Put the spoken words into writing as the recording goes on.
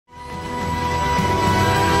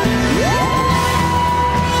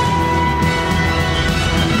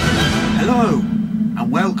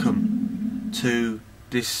and welcome to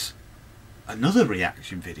this another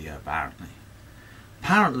reaction video.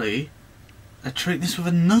 Apparently they're treating us with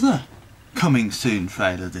another coming soon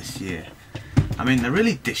trailer this year. I mean, they're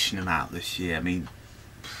really dishing them out this year. I mean,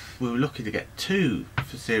 we were lucky to get 2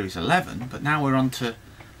 for series 11, but now we're on to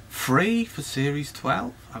 3 for series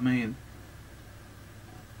 12. I mean,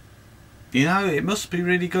 you know, it must be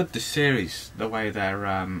really good, this series, the way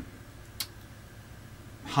they're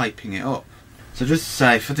hyping it up. So just to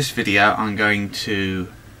say, for this video I'll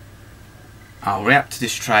react to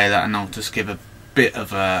this trailer and I'll just give a bit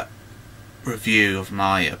of a review of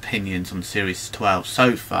my opinions on series 12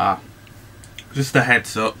 so far. Just a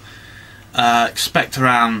heads up, expect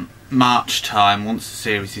around March time, once the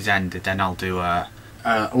series is ended, then I'll do a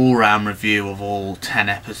all-round review of all 10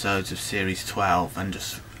 episodes of series 12 and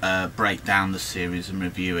just break down the series and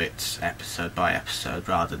review it episode by episode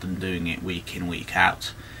rather than doing it week in, week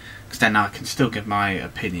out, because then I can still give my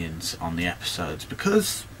opinions on the episodes,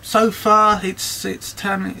 because so far it's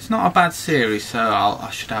not a bad series, so I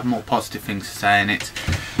should have more positive things to say in it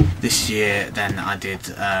this year than I did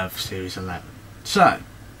for series 11. So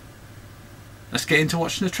let's get into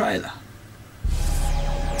watching the trailer.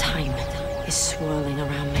 Time is swirling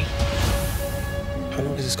around me. How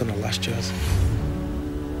long is this gonna last, Jazz?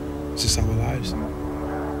 Is this our lives?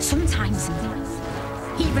 Sometimes,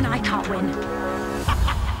 even I can't win.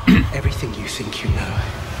 Everything you think you know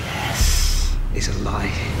is a lie.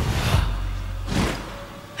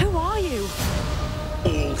 Who are you?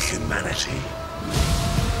 All humanity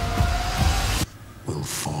will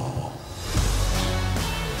fall.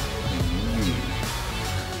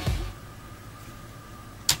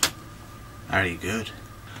 Very good.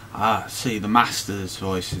 Ah, see, the Master's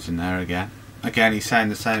voice is in there again. Again, he's saying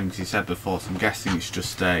the same as he said before, so I'm guessing it's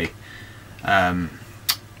just a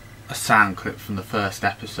sound clip from the first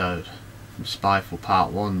episode from Spyfall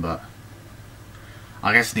Part 1, but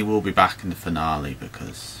I guess he will be back in the finale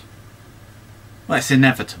because, well, it's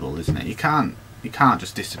inevitable, isn't it? You can't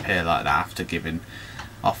just disappear like that after giving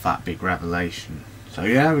off that big revelation. So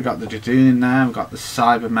yeah, we've got the Jadoon in there, we've got the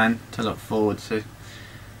Cybermen to look forward to.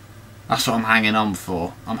 That's what I'm hanging on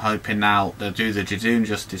for. I'm hoping now they'll do the Jadoon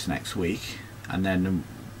justice next week, and then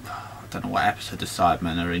I don't know what episode the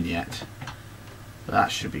Cybermen are in yet, but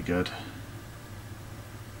that should be good.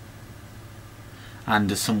 And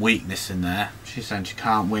there's some weakness in there. She's saying she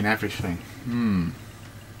can't win everything.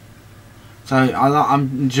 So I'm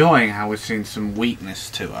enjoying how we're seeing some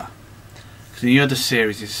weakness to her. Because in the other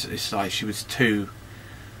series, it's like she was too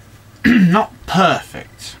not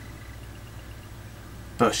perfect,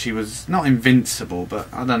 but she was not invincible. But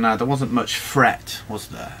I don't know. There wasn't much threat, was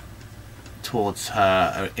there, towards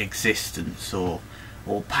her existence or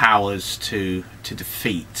powers to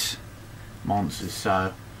defeat monsters.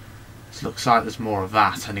 So it looks like there's more of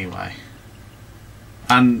that anyway.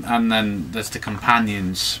 And then there's the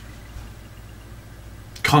companions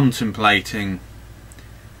contemplating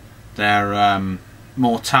their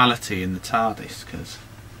mortality in the TARDIS, because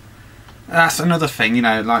that's another thing, you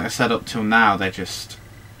know, like I said, up till now they're just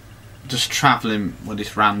travelling with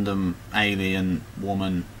this random alien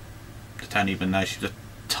woman. I don't even know she was a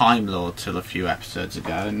Time Lord till a few episodes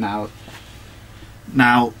ago, and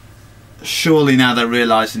now surely now they're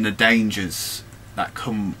realising the dangers that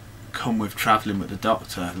come with travelling with the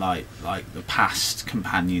Doctor, like the past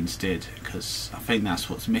companions did, because I think that's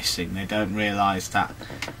what's missing. They don't realise that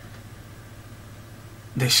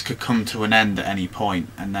this could come to an end at any point,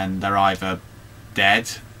 and then they're either dead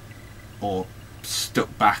or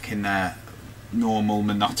stuck back in their normal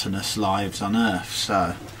monotonous lives on Earth.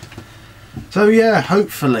 So yeah,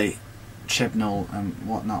 hopefully Chibnall and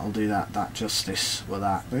whatnot will do that justice with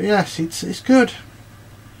that. But yes, it's good.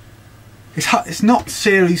 It's not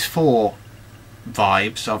series 4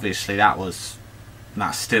 vibes. Obviously, that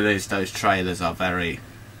still is. Those trailers are very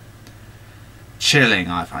chilling.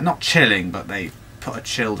 I find, not chilling, but they put a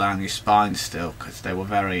chill down your spine still, because they were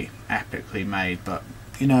very epically made. But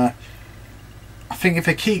you know, I think if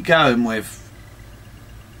they keep going with,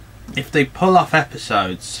 if they pull off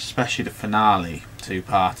episodes, especially the finale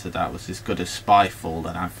 2-parter that was as good as Spyfall,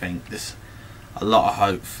 then I think there's a lot of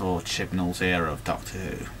hope for Chibnall's era of Doctor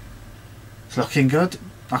Who. It's looking good.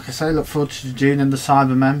 Like I say, look forward to June and the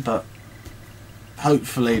Cybermen, but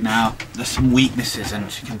hopefully now there's some weaknesses and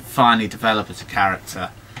she can finally develop as a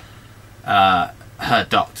character. Her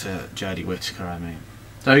Doctor, Jodie Whittaker, I mean.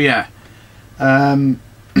 So yeah, in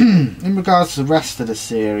regards to the rest of the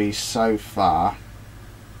series so far,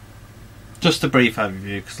 just a brief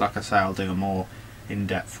overview, because like I say, I'll do a more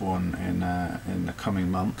in-depth one in the coming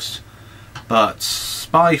months. But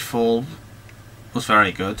Spyfall was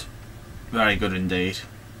very good. Very good indeed.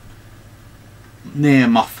 Near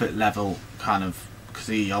Moffat level, kind of, because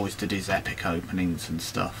he always did his epic openings and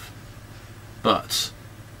stuff. But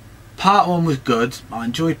part 1 was good. I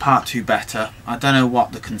enjoyed part 2 better. I don't know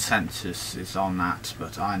what the consensus is on that,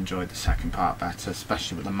 but I enjoyed the second part better,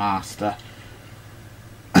 especially with the Master.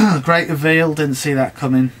 Great reveal, didn't see that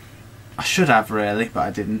coming. I should have really, but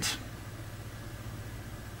I didn't.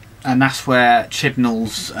 And that's where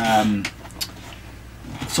Chibnall's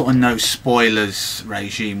sort of no spoilers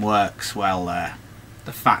regime works well there.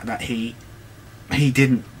 The fact that he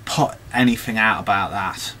didn't put anything out about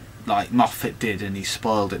that like Moffat did, and he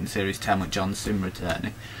spoiled it in series 10 with John Sim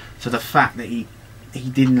returning. So the fact that he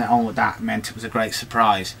didn't let on with that meant it was a great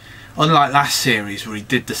surprise. Unlike last series where he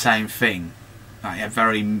did the same thing, like he had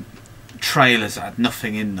very trailers that had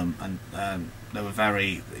nothing in them, and they were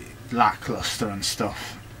very lackluster and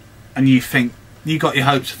stuff. And you got your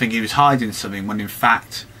hopes to think he was hiding something, when in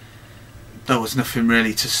fact there was nothing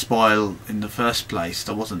really to spoil in the first place.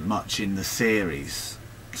 There wasn't much in the series.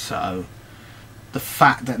 So the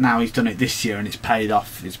fact that now he's done it this year and it's paid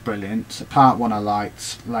off is brilliant. So part 1 I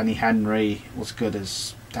liked. Lenny Henry was good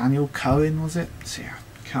as Daniel Cohen, was it? See, I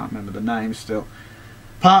can't remember the name still.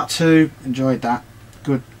 Part 2, enjoyed that.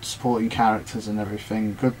 Good supporting characters and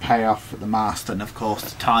everything. Good payoff for the Master, and of course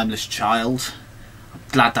the Timeless Child. I'm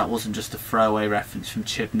glad that wasn't just a throwaway reference from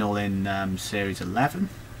Chibnall in series 11.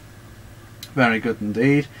 Very good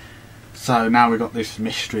indeed. So now we've got this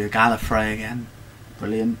mystery of Gallifrey again.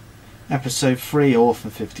 Brilliant. Episode 3,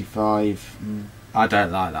 Orphan 55. I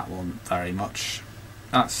don't like that one very much.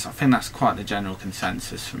 I think that's quite the general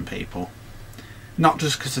consensus from people. Not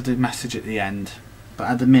just because of the message at the end, but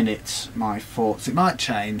at the minute, my thoughts, it might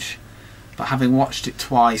change, but having watched it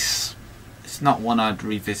twice, it's not one I'd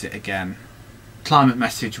revisit again. Climate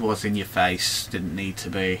message was in your face, didn't need to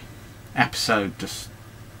be. Episode just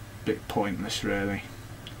a bit pointless really.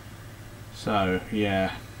 So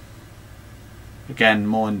yeah. Again,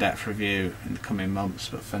 more in-depth review in the coming months,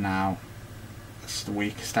 but for now, it's the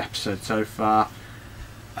weakest episode so far.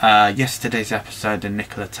 Yesterday's episode, the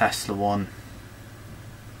Nikola Tesla one,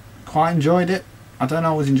 quite enjoyed it. I don't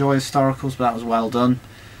always enjoy historicals, but that was well done.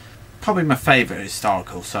 Probably my favourite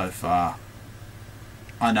historical so far.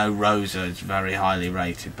 I know Rosa is very highly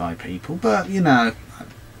rated by people, but you know,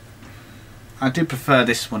 I did prefer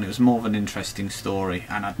this one. It was more of an interesting story,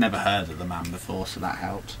 and I'd never heard of the man before, so that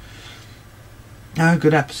helped. No,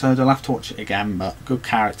 good episode. I'll have to watch it again, but good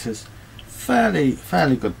characters, fairly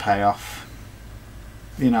good payoff.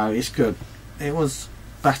 You know, it's good. It was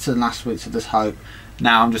better than last week, so there's hope.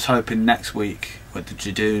 Now I'm just hoping next week with the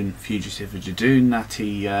Jadoon, Fugitive of Jadoon, that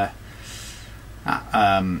he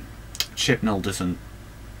Chibnall doesn't,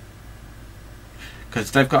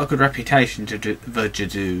 because they've got a good reputation to the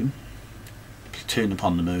Jadoon, Platoon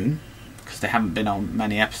upon the Moon, because they haven't been on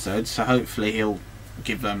many episodes. So hopefully he'll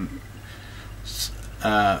give them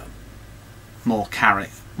more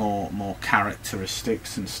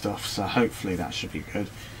characteristics and stuff, so hopefully that should be good.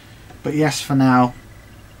 But yes, for now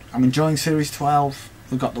I'm enjoying series 12.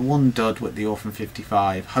 We've got the one dud with the Orphan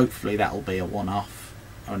 55. Hopefully that'll be a one-off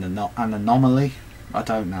or an anomaly. I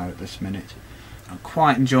don't know at this minute. I'm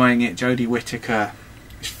quite enjoying it. Jodie Whittaker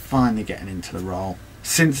is finally getting into the role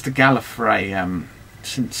since the Gallifrey,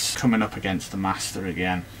 since coming up against the Master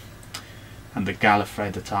again, and the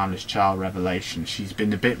Gallifrey, the Timeless Child revelation. She's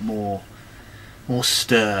been a bit more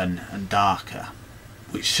stern and darker,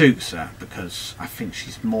 which suits her, because I think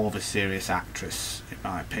she's more of a serious actress, in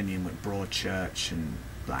my opinion, with Broadchurch and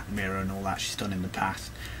Black Mirror and all that she's done in the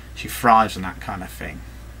past. She thrives on that kind of thing.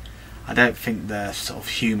 I don't think the sort of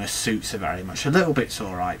humour suits her very much. A little bit's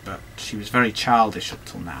alright, but she was very childish up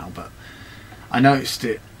till now. But I noticed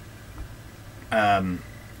it,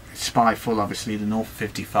 Spyfall, obviously, the North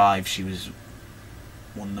 55, she was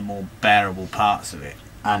one of the more bearable parts of it.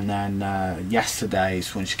 And then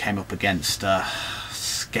yesterday's, when she came up against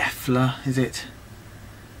Skeffler, is it?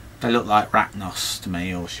 They look like Rachnos to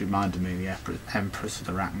me, or she reminded me of the Empress of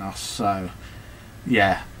the Rachnos. So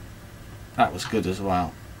yeah, that was good as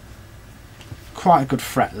well. Quite a good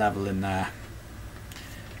threat level in there.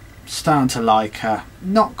 Starting to like her.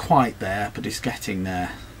 Not quite there, but it's getting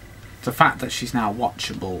there. The fact that she's now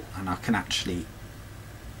watchable and I can actually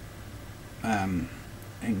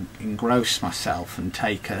engross myself and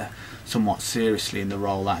take her somewhat seriously in the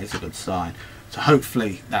role, that is a good sign. So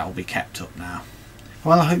hopefully that will be kept up now.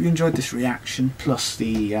 Well, I hope you enjoyed this reaction, plus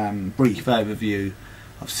the brief overview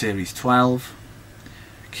of Series 12.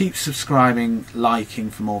 Keep subscribing, liking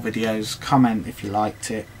for more videos, comment if you liked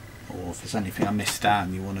it, or if there's anything I missed out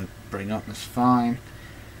and you want to bring up, that's fine.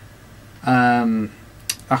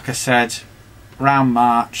 Like I said, around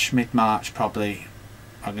March, mid-March probably,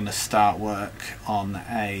 I'm going to start work on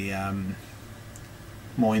a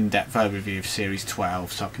more in-depth overview of Series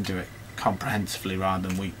 12, so I can do it comprehensively rather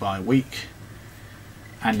than week by week,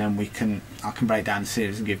 and then I can break down the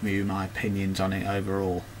series and give you my opinions on it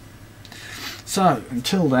overall. So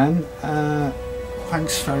until then,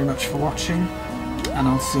 thanks very much for watching, and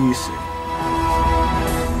I'll see you soon.